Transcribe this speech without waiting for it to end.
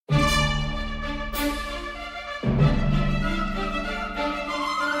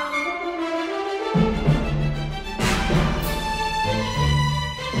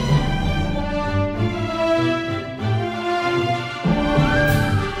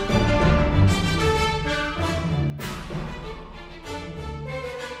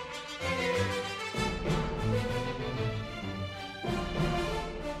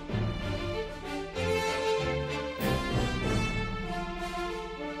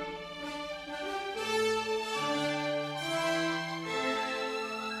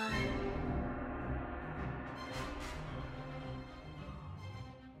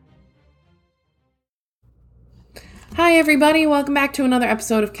Hi, everybody. Welcome back to another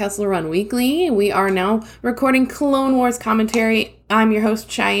episode of Kessler Run Weekly. We are now recording Clone Wars commentary. I'm your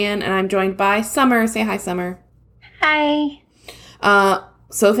host, Cheyenne, and I'm joined by Summer. Say hi, Summer. Hi.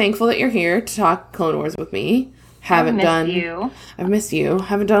 So thankful that you're here to talk Clone Wars with me. I've missed you. I've missed you.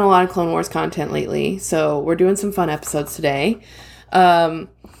 Haven't done a lot of Clone Wars content lately, so we're doing some fun episodes today. Do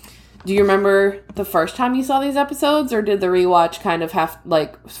you remember the first time you saw these episodes, or did the rewatch kind of have,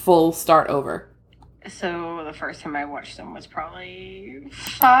 full start over? So the first time I watched them was probably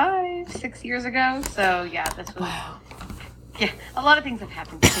 5-6 years ago. So yeah, this was... Wow. Yeah, a lot of things have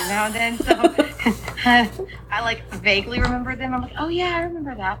happened between now and then. So I vaguely remember them. I'm like, oh yeah, I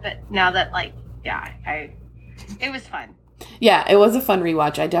remember that. But now that it was fun. Yeah, it was a fun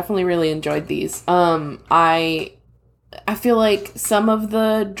rewatch. I definitely really enjoyed these. I feel like some of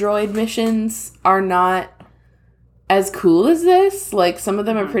the droid missions are not as cool as this. Like, some of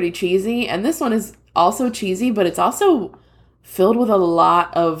them are pretty cheesy, and this one is also cheesy, but it's also filled with a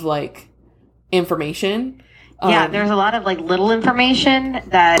lot of, information. Yeah, there's a lot of, little information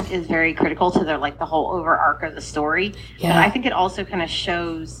that is very critical to the whole over arc of the story. Yeah. But I think it also kind of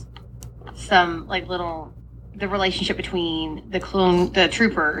shows some, the relationship between the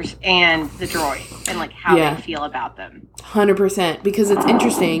troopers and the droid and, how they feel about them. 100%, because it's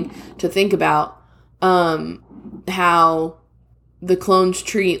interesting to think about how the clones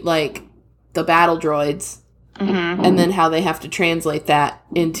treat, the battle droids, and then how they have to translate that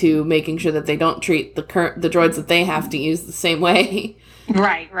into making sure that they don't treat the droids that they have to use the same way.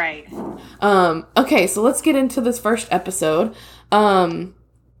 Right. Okay, so let's get into this first episode.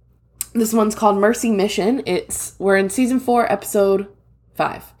 This one's called Mercy Mission. We're in season 4, episode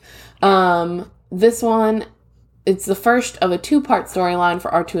 5. This one, it's the first of a 2-part storyline for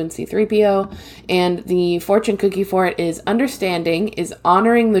R2 and C-3PO, and the fortune cookie for it is understanding is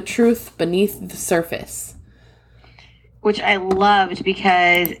honoring the truth beneath the surface. Which I loved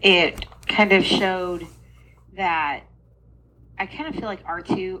because it kind of showed that I kind of feel like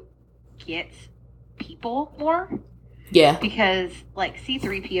R2 gets people more. Yeah. Because,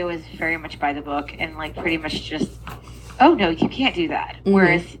 C-3PO is very much by the book and, pretty much just, oh, no, you can't do that. Mm-hmm.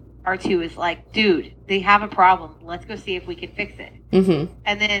 Whereas R2 is like, dude, they have a problem. Let's go see if we can fix it. Mm-hmm.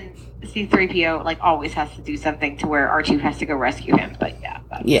 And then C-3PO, always has to do something to where R2 has to go rescue him. But, yeah.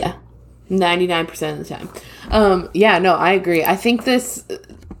 Yeah. 99% of the time. No, I agree. I think this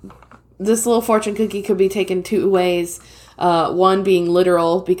little fortune cookie could be taken 2 ways. One being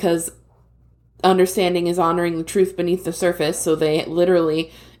literal, because understanding is honoring the truth beneath the surface, so they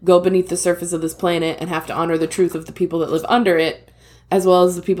literally go beneath the surface of this planet and have to honor the truth of the people that live under it, as well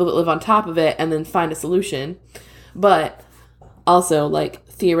as the people that live on top of it, and then find a solution. But also,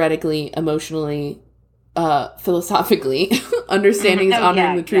 theoretically, emotionally, philosophically, understanding is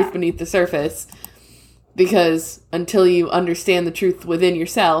honoring the truth beneath the surface, because until you understand the truth within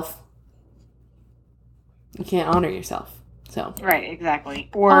yourself, you can't honor yourself. So right, exactly.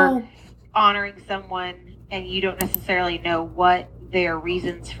 Or honoring someone and you don't necessarily know what their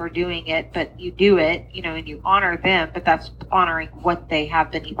reasons for doing it, but you do it, and you honor them, but that's honoring what they have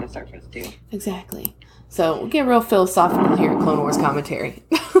beneath the surface too. Exactly. So we'll get real philosophical here at Clone Wars commentary.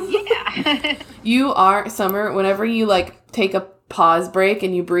 Yeah. You are, Summer, whenever you take a pause break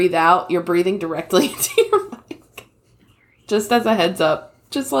and you breathe out, you're breathing directly into your mic. Just as a heads up.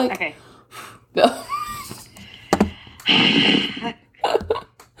 Just okay.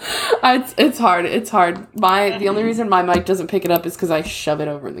 It's hard. It's hard. The only reason my mic doesn't pick it up is because I shove it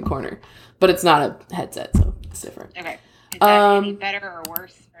over in the corner. But it's not a headset, so it's different. Okay. Is that any better or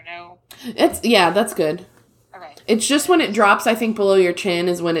worse or no? That's good. Okay. It's just when it drops, I think, below your chin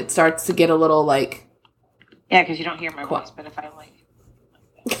is when it starts to get a little yeah, because you don't hear my voice, but if I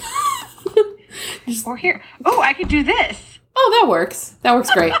or here. Oh, I could do this. Oh, that works. That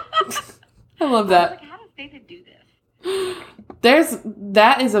works great. I love that. How does David do this?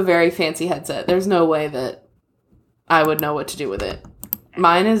 That is a very fancy headset. There's no way that I would know what to do with it.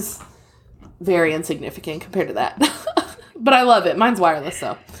 Mine is very insignificant compared to that. But I love it. Mine's wireless,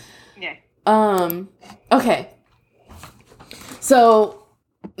 though. Yeah. Okay. So,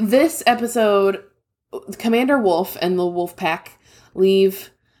 this episode, Commander Wolf and the Wolf Pack leave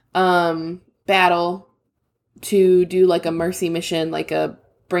battle to do a mercy mission,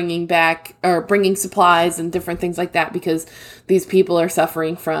 bringing supplies and different things like that, because these people are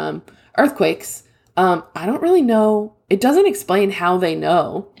suffering from earthquakes. I don't really know. It doesn't explain how they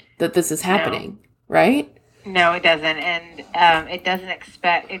know that this is happening, right? No, it doesn't. And it doesn't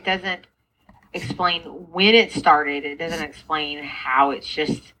explain when it started. It doesn't explain how it's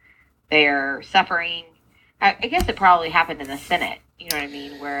just they're suffering. I guess it probably happened in the Senate. You know what I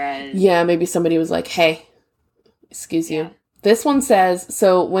mean? Whereas... Yeah, maybe somebody was like, hey, Excuse you. This one says,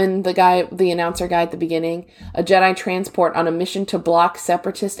 so when the announcer guy at the beginning, a Jedi transport on a mission to block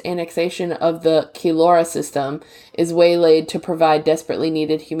separatist annexation of the Kilora system is waylaid to provide desperately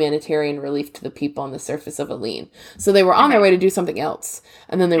needed humanitarian relief to the people on the surface of Aleen. So they were on their way to do something else.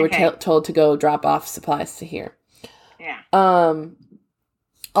 And then they were told to go drop off supplies to here. Yeah.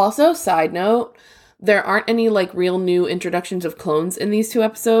 Also, side note, there aren't any, like, real new introductions of clones in these 2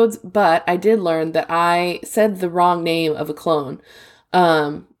 episodes, but I did learn that I said the wrong name of a clone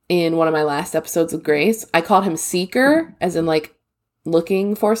in one of my last episodes with Grace. I called him Seeker, as in, like,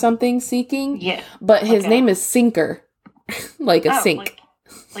 looking for something, seeking. Yeah. But his name is Sinker, like a sink.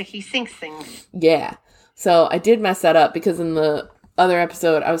 Like he sinks things. Yeah. So I did mess that up because in the other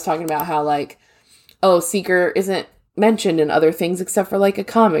episode, I was talking about how, like, Seeker isn't mentioned in other things except for, like, a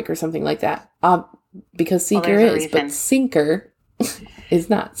comic or something like that. Because Seeker is, but Sinker is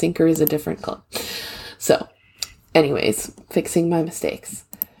not. Sinker is a different clone. So, anyways, fixing my mistakes.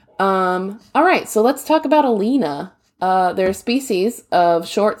 All right, so let's talk about Alina. They're a species of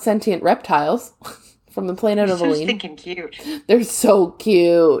short sentient reptiles from the planet of Aleen. Stinking cute. They're so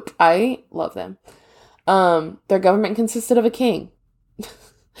cute. I love them. Their government consisted of a king.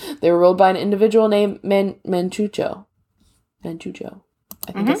 They were ruled by an individual named Manchucho. Manchucho.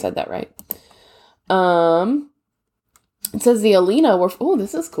 I think I said that right. It says the Alina were... Oh,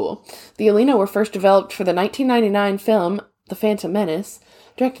 this is cool. The Alina were first developed for the 1999 film The Phantom Menace,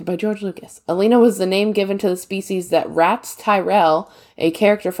 directed by George Lucas. Alina was the name given to the species that Rats Tyrell, a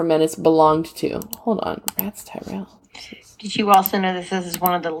character from Menace, belonged to. Hold on. Rats Tyrell. Did you also know this is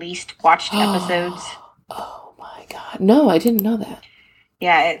one of the least watched episodes? Oh my god. No, I didn't know that.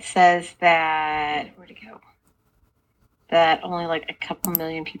 Yeah, it says that... Where'd it go? That only like a couple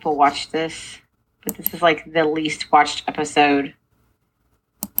million people watched this. But this is like the least watched episode.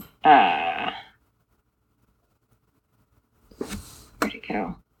 Where'd it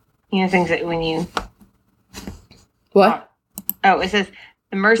go? You know, things that when you... What? It says,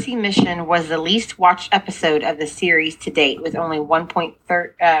 the Mercy Mission was the least watched episode of the series to date with only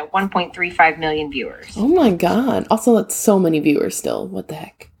 1.35 million viewers. Oh my god. Also, that's so many viewers still. What the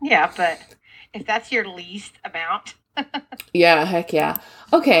heck? Yeah, but if that's your least amount... Yeah, heck yeah.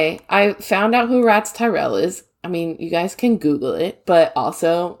 Okay, I found out who Rats Tyrell is. I mean, you guys can Google it, but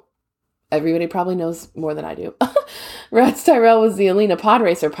also, everybody probably knows more than I do. Rats Tyrell was the Alina pod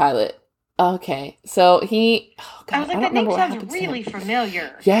racer pilot. Okay, so he... Oh god, I was like, that name sounds really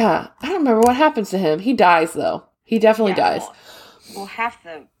familiar. Yeah, I don't remember what happens to him. He dies, though. He definitely dies. Well, over half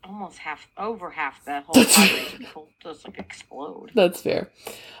the whole pod racer people just, like, explode. That's fair.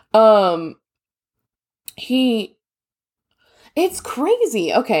 It's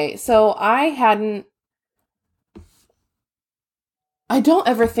crazy. Okay, so I don't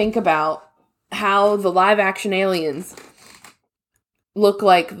ever think about how the live action aliens look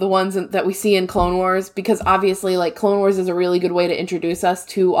like the ones that we see in Clone Wars, because obviously, like, Clone Wars is a really good way to introduce us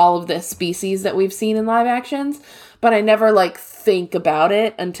to all of the species that we've seen in live actions, but I never, like, think about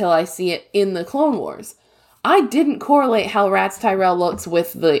it until I see it in the Clone Wars. I didn't correlate how Rats Tyrell looks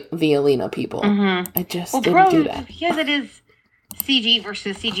with the Alina people. Mm-hmm. I just didn't do that. Because it is CG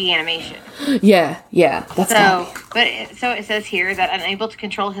versus CG animation. Yeah, that's so it says here that unable to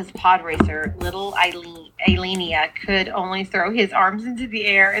control his pod racer, little Alenia could only throw his arms into the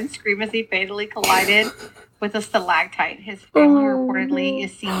air and scream as he fatally collided with a stalactite. His family reportedly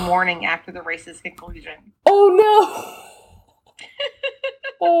is seen mourning after the race's conclusion. Oh no!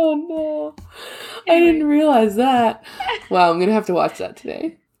 Oh no! I didn't realize that. Wow, I'm gonna have to watch that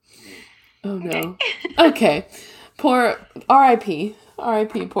today. Oh no. Okay. Poor R.I.P.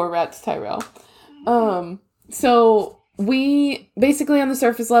 Poor Rats Tyrell. So we basically on the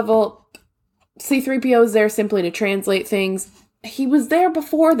surface level, C-3PO is there simply to translate things. He was there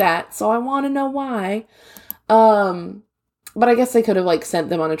before that, so I want to know why. But I guess they could have like sent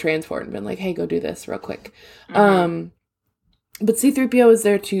them on a transport and been like, "Hey, go do this real quick." Mm-hmm. But C-3PO is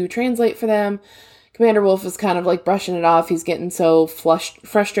there to translate for them. Commander Wolf is kind of like brushing it off. He's getting so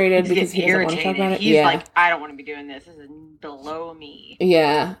frustrated because he doesn't want to talk about it. He's like, I don't want to be doing this. This is below me.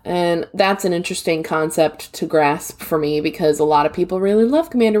 Yeah, and that's an interesting concept to grasp for me because a lot of people really love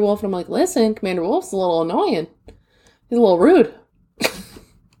Commander Wolf. And I'm like, listen, Commander Wolf's a little annoying. He's a little rude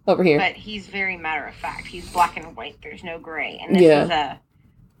over here. But he's very matter of fact. He's black and white. There's no gray. And this is a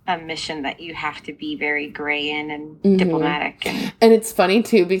mission that you have to be very gray in and diplomatic. And it's funny,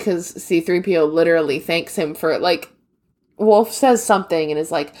 too, because C-3PO literally thanks him for, like, Wolf says something and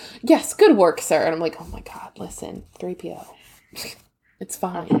is like, yes, good work, sir. And I'm like, oh, my God, listen, 3PO. It's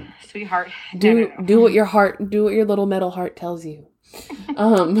fine. Sweetheart. Do what your little metal heart tells you.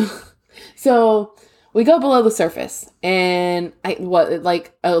 So we go below the surface, and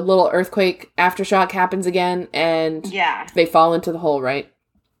like a little earthquake aftershock happens again, and they fall into the hole, right?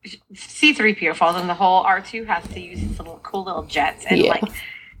 C-3PO falls in the hole. R2 has to use his little cool little jets and like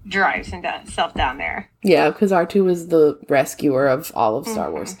drives himself down there. Yeah, because R2 was the rescuer of all of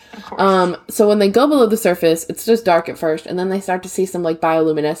Star Wars. Of course. So when they go below the surface, it's just dark at first, and then they start to see some like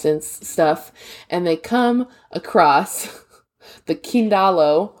bioluminescence stuff, and they come across the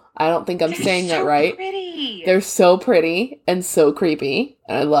Kindalo. I don't think I'm saying that right. Pretty. They're so pretty and so creepy,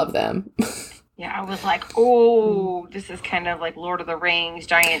 and I love them. Yeah, I was like, oh, this is kind of like Lord of the Rings,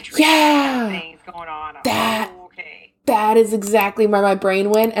 giant tree things going on. That is exactly where my brain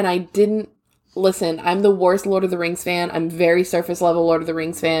went, and I didn't listen. I'm the worst Lord of the Rings fan. I'm very surface level Lord of the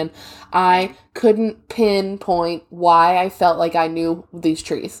Rings fan. I couldn't pinpoint why I felt like I knew these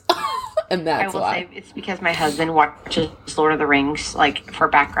trees. And that's why. I will say it's because my husband watches Lord of the Rings, like, for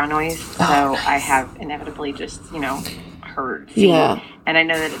background noise. So I have inevitably just, heard. Yeah. And I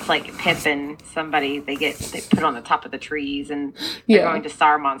know that it's like Pip and somebody, they put on the top of the trees and they're going to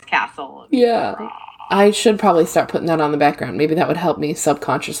Saruman's castle. Yeah. I should probably start putting that on the background. Maybe that would help me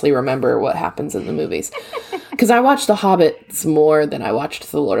subconsciously remember what happens in the movies. Because I watched The Hobbits more than I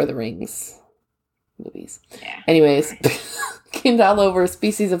watched the Lord of the Rings movies. Yeah. Anyways, Kindalo were a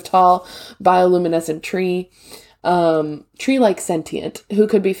species of tall, bioluminescent tree, tree-like sentient, who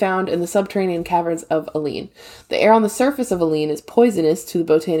could be found in the subterranean caverns of Aline. The air on the surface of Aline is poisonous to the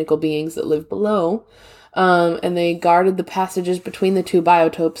botanical beings that live below, and they guarded the passages between the two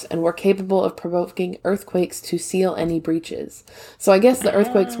biotopes and were capable of provoking earthquakes to seal any breaches. So I guess the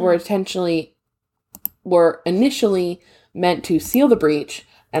earthquakes were initially meant to seal the breach,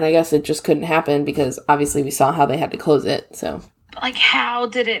 and I guess it just couldn't happen because obviously we saw how they had to close it, so... Like, how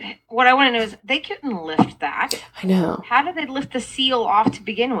did it... What I want to know is, they couldn't lift that. I know. How did they lift the seal off to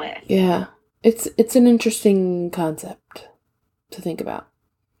begin with? Yeah. It's an interesting concept to think about.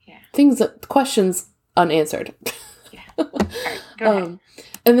 Yeah. Questions unanswered. Yeah. All right, go ahead.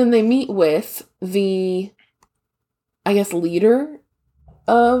 And then they meet with the, I guess, leader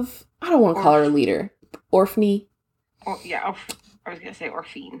of... I don't want to call her a leader. Orphne. I was going to say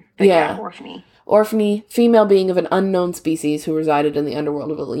Orphine. Yeah. Orphne. Orphne, female being of an unknown species who resided in the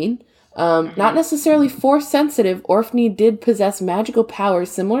underworld of Aline. Not necessarily force sensitive, Orphne did possess magical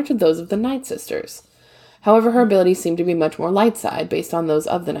powers similar to those of the Night Sisters. However, her abilities seemed to be much more light side based on those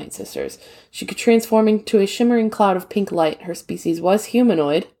of the Night Sisters. She could transform into a shimmering cloud of pink light. Her species was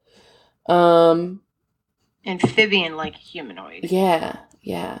humanoid. Amphibian-like humanoid.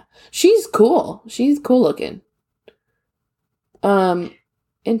 Yeah. She's cool. She's cool looking.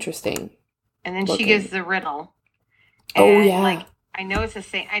 Interesting. And then she gives the riddle. And like, I know it's the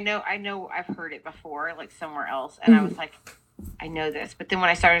same. I know I've heard it before, like somewhere else. And I was like, I know this. But then when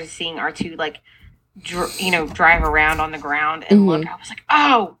I started seeing R2, like, drive around on the ground and look, I was like,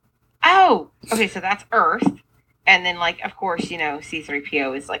 oh, okay, so that's Earth. And then, like, of course,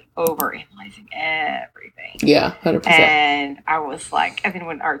 C-3PO is, like, overanalyzing everything. Yeah, 100%. And I was like, and then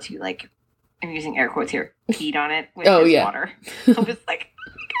when R2, like, I'm using air quotes here, peed on it with water. I was like,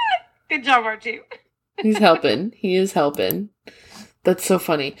 God, good job, R2. He's helping. He is helping. That's so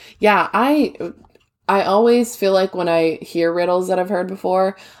funny. Yeah, I always feel like when I hear riddles that I've heard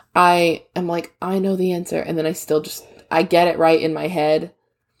before, I am like, I know the answer. And then I get it right in my head,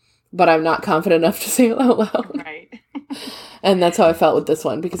 but I'm not confident enough to say it out loud. Right. And that's how I felt with this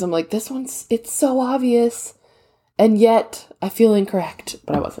one, because I'm like, it's so obvious. And yet, I feel incorrect,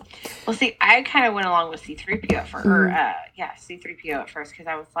 but I wasn't. Well, see, I kind of went along with C-3PO C-3PO at first, because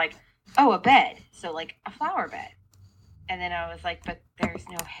I was like, oh, a bed. So, like, a flower bed. And then I was like, but there's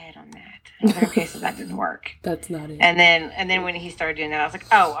no head on that. And then, okay, so that didn't work. That's not it. And then when he started doing that, I was like,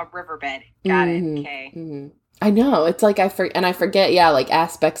 oh, a riverbed. Got it. Okay. Mm-hmm. I know. It's like I forget, like,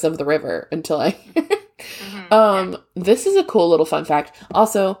 aspects of the river until I... This is a cool little fun fact.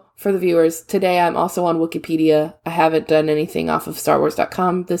 Also, for the viewers, today I'm also on Wikipedia. I haven't done anything off of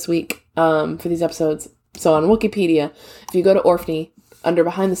StarWars.com this week for these episodes. So on Wikipedia, if you go to Orphne, under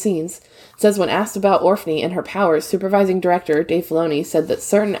Behind the Scenes, it says when asked about Orphne and her powers, supervising director Dave Filoni said that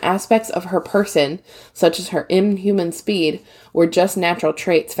certain aspects of her person, such as her inhuman speed, were just natural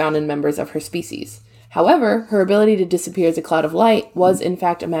traits found in members of her species. However, her ability to disappear as a cloud of light was in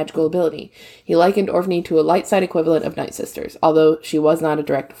fact a magical ability. He likened Orphne to a light side equivalent of Night Sisters, although she was not a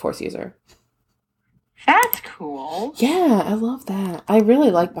direct Force user. That's cool. Yeah, I love that. I really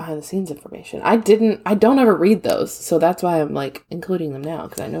like behind the scenes information. I don't ever read those, so that's why I'm like including them now,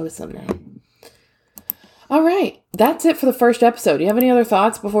 because I notice them now. All right, that's it for the first episode. Do you have any other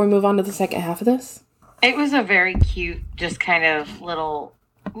thoughts before we move on to the second half of this? It was a very cute, just kind of little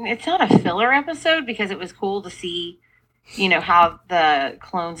it's not a filler episode because it was cool to see, how the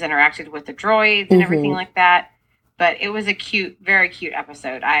clones interacted with the droids and everything like that. But it was a cute, very cute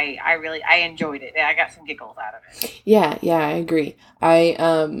episode. I enjoyed it. I got some giggles out of it. Yeah, I agree.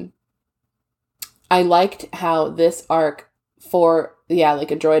 I liked how this arc for,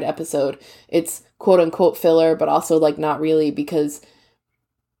 like a droid episode, it's quote unquote filler, but also like not really, because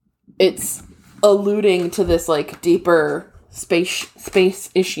it's alluding to this like deeper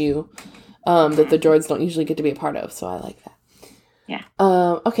space issue that the droids don't usually get to be a part of. So I like that. Yeah.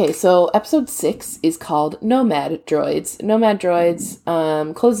 Okay, so episode 6 is called Nomad Droids. Nomad Droids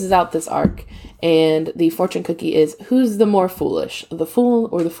closes out this arc, and the fortune cookie is, who's the more foolish, the fool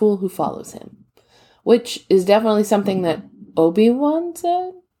or the fool who follows him? Which is definitely something that Obi-Wan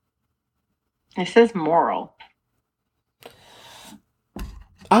said. It says moral.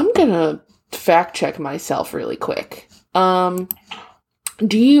 I'm gonna fact check myself really quick. While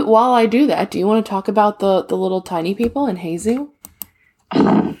I do that, do you want to talk about the little tiny people in Hazu?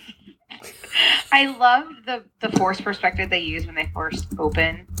 I love the Force perspective they use when they first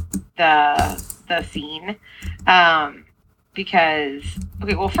open the scene, because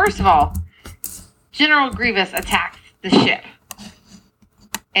first of all, General Grievous attacks the ship,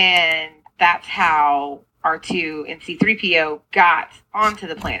 and that's how R2 and C-3PO got onto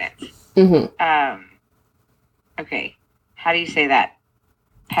the planet. Mm-hmm. Okay, how do you say that?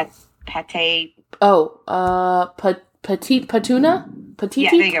 Pate. Petite Patuna? Petite?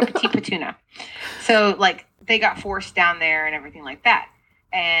 Yeah, there you go, Petite Patuna. So, like, they got forced down there and everything like that.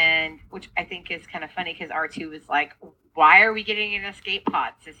 And, which I think is kind of funny, because R2 was like, why are we getting an escape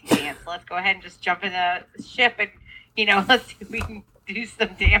pod, sissy pants? Let's go ahead and just jump in the ship and, let's see if we can do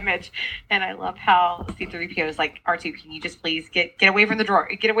some damage. And I love how C-3PO is like, R2, can you just please get away from the drawer,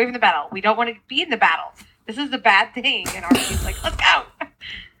 get away from the battle. We don't want to be in the battle. This is a bad thing. And R2's like, let's go.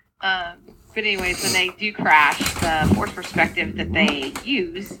 But anyways, when they do crash, the Force perspective that they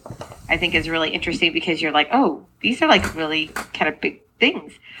use, I think is really interesting, because you're like, oh, these are like really kind of big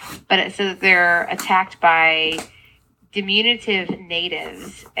things. But it says they're attacked by diminutive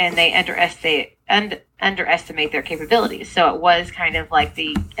natives, and they underestimate their capabilities. So it was kind of like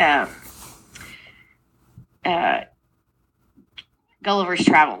the Gulliver's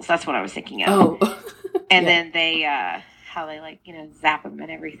Travels. That's what I was thinking of. Oh. And then they how they like zap them and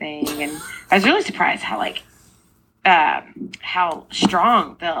everything, and I was really surprised how how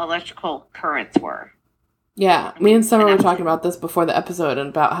strong the electrical currents were. Yeah, me and Summer were talking about this before the episode, and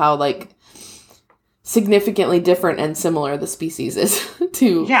about how like significantly different and similar the species is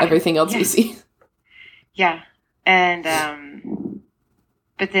to everything else we see. Yeah, and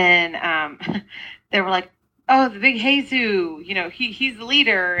but then they were like, oh, the big Hazu, he's the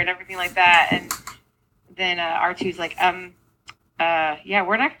leader and everything like that, and then R2's like, yeah,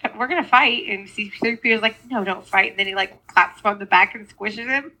 we're gonna fight, and C-3PO's like, no, don't fight, and then he like claps him on the back and squishes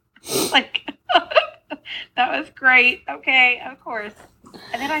him, like, that was great. Okay, of course.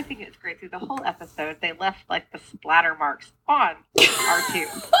 And then I think it's great through the whole episode they left like the splatter marks on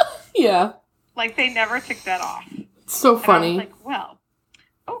R2. Yeah, like they never took that off. It's so funny. And I was like, well,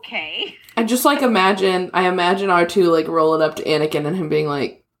 okay. I just like imagine R2 like rolling up to Anakin and him being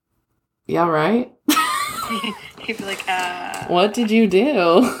like, yeah, right. He'd be like, what did you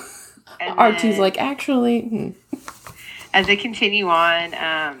do? And R2's then, like, actually. As they continue on,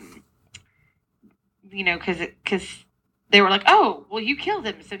 because they were like, oh, well, you killed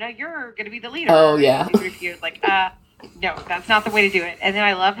him, so now you're going to be the leader. Oh, yeah. He was like, no, that's not the way to do it. And then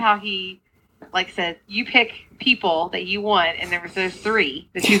I love how he, like, said, you pick people that you want, and there was those 3,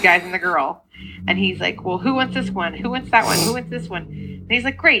 the 2 guys and the girl. And he's like, well, who wants this one? Who wants that one? Who wants this one? And he's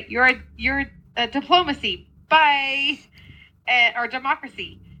like, great, you're a diplomacy. Bye. Or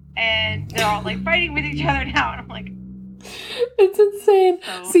democracy. And they're all like fighting with each other now. And I'm like, it's insane.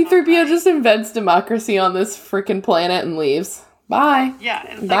 So C-3PO just invents democracy on this freaking planet and leaves. Bye. Yeah.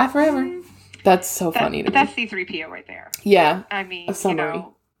 It's bye like, forever. That's so funny to me. That's C-3PO right there. Yeah. I mean, a summary.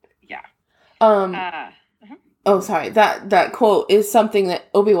 Yeah. Oh, sorry. That quote is something that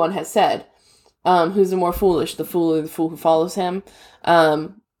Obi-Wan has said. Who's the more foolish, the fool or the fool who follows him?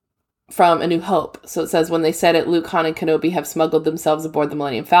 From A New Hope. So it says, when they said it, Luke, Han, and Kenobi have smuggled themselves aboard the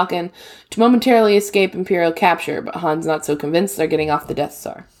Millennium Falcon to momentarily escape Imperial capture, but Han's not so convinced they're getting off the Death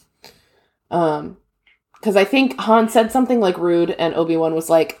Star. Because I think Han said something like rude, and Obi-Wan was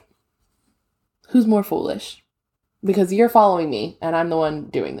like, who's more foolish? Because you're following me, and I'm the one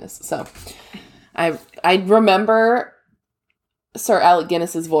doing this. So I remember Sir Alec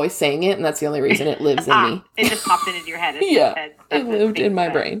Guinness's voice saying it, and that's the only reason it lives in me. It just popped into your head. It lived in my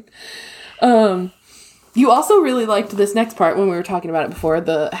brain. You also really liked this next part when we were talking about it before,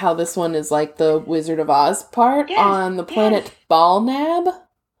 how this one is like the Wizard of Oz part on the planet Balnab.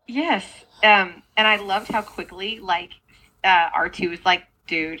 Yes. And I loved how quickly, like, R2 was like,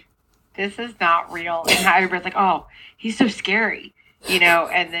 dude, this is not real. And how everybody's like, oh, he's so scary,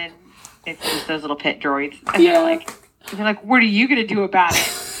 and then it's just those little pit droids. And they're like, what are you going to do about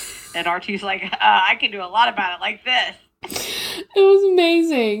it? And R2's like, I can do a lot about it like this. It was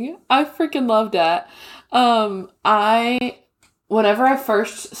amazing. I freaking loved that. Whenever I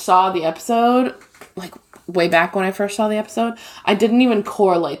first saw the episode, like way back when I first saw the episode, I didn't even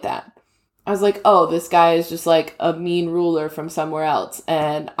correlate that. I was like, oh, this guy is just like a mean ruler from somewhere else.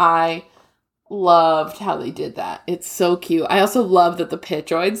 And I loved how they did that. It's so cute. I also love that the pit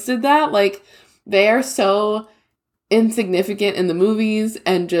droids did that. Like, they are so insignificant in the movies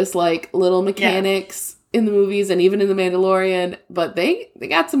and just like little mechanics in the movies and even in The Mandalorian, but they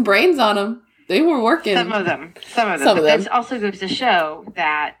got some brains on them. They were working. Some of them. It also goes to show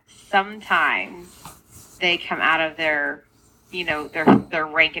that sometimes they come out of their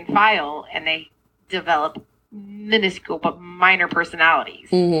rank and file and they develop minuscule but minor personalities.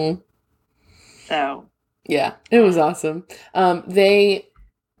 Mm-hmm. So. Yeah, it was awesome. They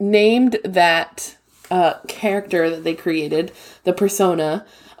named that character that they created, the persona,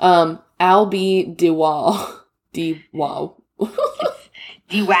 Albie Dewau. Dewau.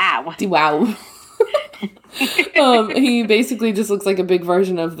 He basically just looks like a big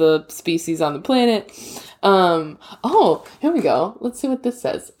version of the species on the planet. Here we go. Let's see what this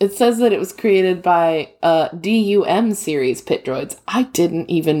says. It says that it was created by DUM series pit droids. I didn't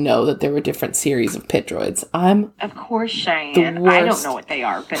even know that there were different series of pit droids. Of course, Cheyenne. I don't know what they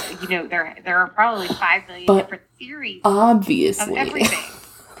are, but there are probably 5 million different series. Obviously. Of everything.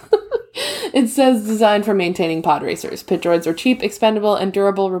 It says designed for maintaining pod racers. Pit droids are cheap, expendable, and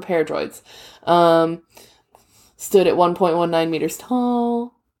durable repair droids. Stood at 1.19 meters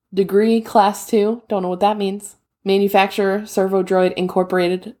tall. Degree, class 2. Don't know what that means. Manufacturer, Servo Droid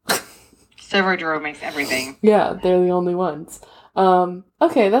Incorporated. Servo Droid makes everything. Yeah, they're the only ones.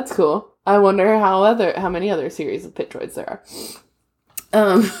 Okay, that's cool. I wonder how many other series of pit droids there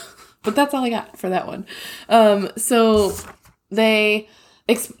are. But that's all I got for that one. So they...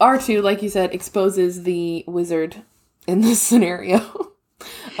 R2, like you said, exposes the wizard in this scenario.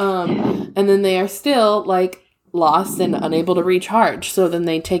 And then they are still, like, lost and unable to recharge. So then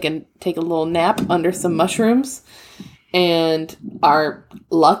they take a little nap under some mushrooms and are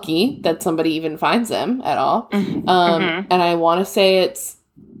lucky that somebody even finds them at all. And I want to say it's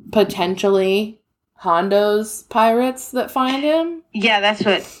potentially Hondo's pirates that find him. Yeah, that's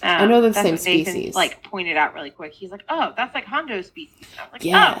what I know they're the same species. Nathan, like, pointed out really quick. He's like, "Oh, that's like Hondo's species." And I was like,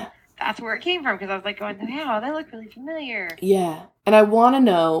 "Yeah, oh, that's where it came from." Because I was like, "Going, wow, they look really familiar." Yeah, and I want to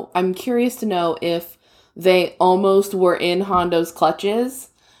know. I'm curious to know if they almost were in Hondo's clutches,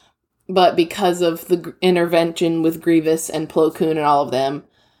 but because of the intervention with Grievous and Plo Koon and all of them,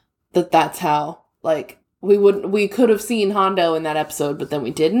 that's how, like, we could have seen Hondo in that episode, but then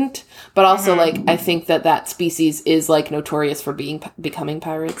we didn't. But also, like, I think that species is, like, notorious for becoming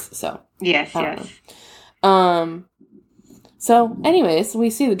pirates. So yes. So, anyways,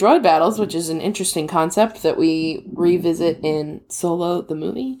 we see the droid battles, which is an interesting concept that we revisit in Solo, the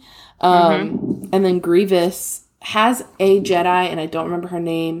movie. And then Grievous has a Jedi, and I don't remember her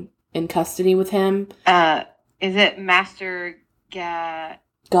name, in custody with him. Is it Master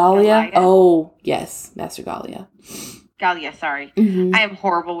Galia? Oh, yes. Master Galia. Galia, sorry. I am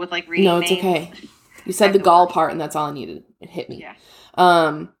horrible with, like, reading names. No, it's okay. You said the Gaul part, and that's all I needed. It hit me. Yeah.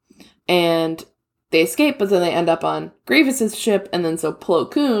 And they escape, but then they end up on Grievous's ship, and then so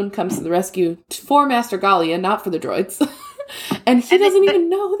Plo Koon comes to the rescue for Master Galia, not for the droids. And he doesn't even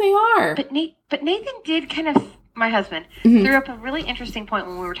know who they are. But Nathan did kind of, my husband, threw up a really interesting point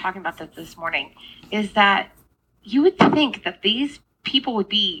when we were talking about this morning, is that you would think that these people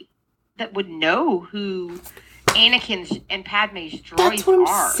would know who Anakin's and Padme's droids are. That's what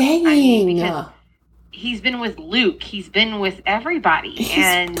I'm saying. Because he's been with Luke. He's been with everybody.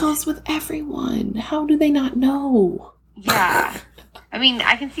 He goes with everyone. How do they not know? Yeah. I mean,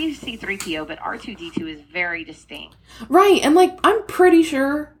 I can see C-3PO, but R2-D2 is very distinct. Right, and, like, I'm pretty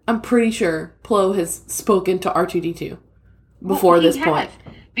sure Plo has spoken to R2-D2 before this point.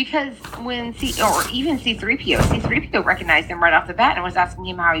 Because when even C-3PO recognized him right off the bat and was asking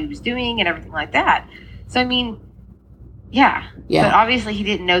him how he was doing and everything like that. So, I mean, yeah. But obviously he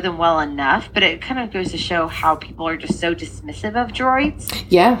didn't know them well enough, but it kind of goes to show how people are just so dismissive of droids.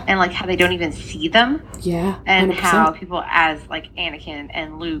 Yeah. And, like, how they don't even see them. Yeah. 100%. And how people as, like, Anakin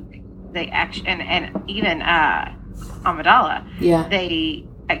and Luke, they actually, and even Amidala, they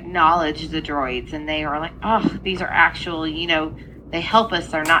acknowledge the droids, and they are like, oh, these are actual, they help us.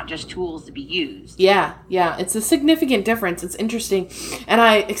 They're not just tools to be used. Yeah. It's a significant difference. It's interesting. And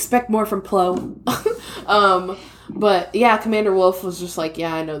I expect more from Plo. But yeah, Commander Wolf was just like,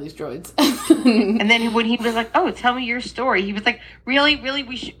 yeah, I know these droids. And then when he was like, oh, tell me your story, he was like, really,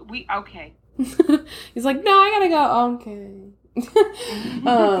 okay. He's like, no, I gotta go. Okay.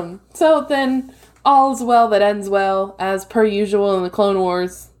 So then all's well that ends well, as per usual in the Clone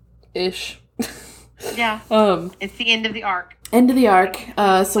Wars-ish. Yeah. It's the end of the arc. End of the arc.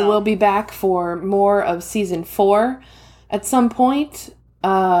 So we'll be back for more of season 4 at some point.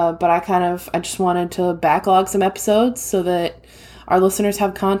 But I just wanted to backlog some episodes so that our listeners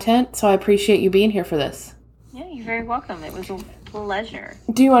have content. So I appreciate you being here for this. Yeah, you're very welcome. It was a pleasure.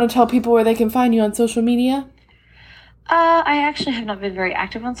 Do you want to tell people where they can find you on social media? I actually have not been very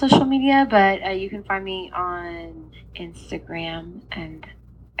active on social media, but you can find me on Instagram, and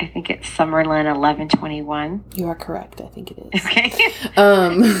I think it's Summerlin1121. You are correct. I think it is. Okay.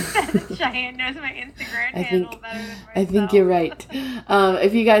 Cheyenne knows my Instagram handle better than myself. I think you're right.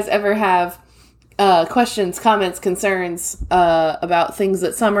 If you guys ever have questions, comments, concerns about things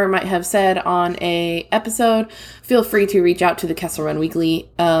that Summer might have said on a episode, feel free to reach out to the Kessel Run Weekly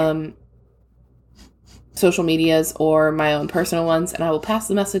social medias or my own personal ones, and I will pass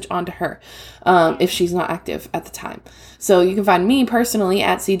the message on to her if she's not active at the time. So you can find me personally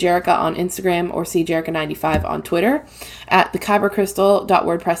at CJerica on Instagram or CJerica95 on Twitter, at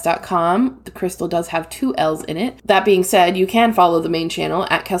thekybercrystal.wordpress.com. The crystal does have 2 L's in it. That being said, you can follow the main channel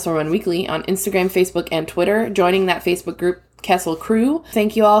at Kessel Run Weekly on Instagram, Facebook, and Twitter, joining that Facebook group Kessel Crew.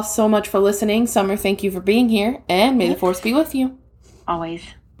 Thank you all so much for listening. Summer, thank you for being here, and may the Force be with you. Always.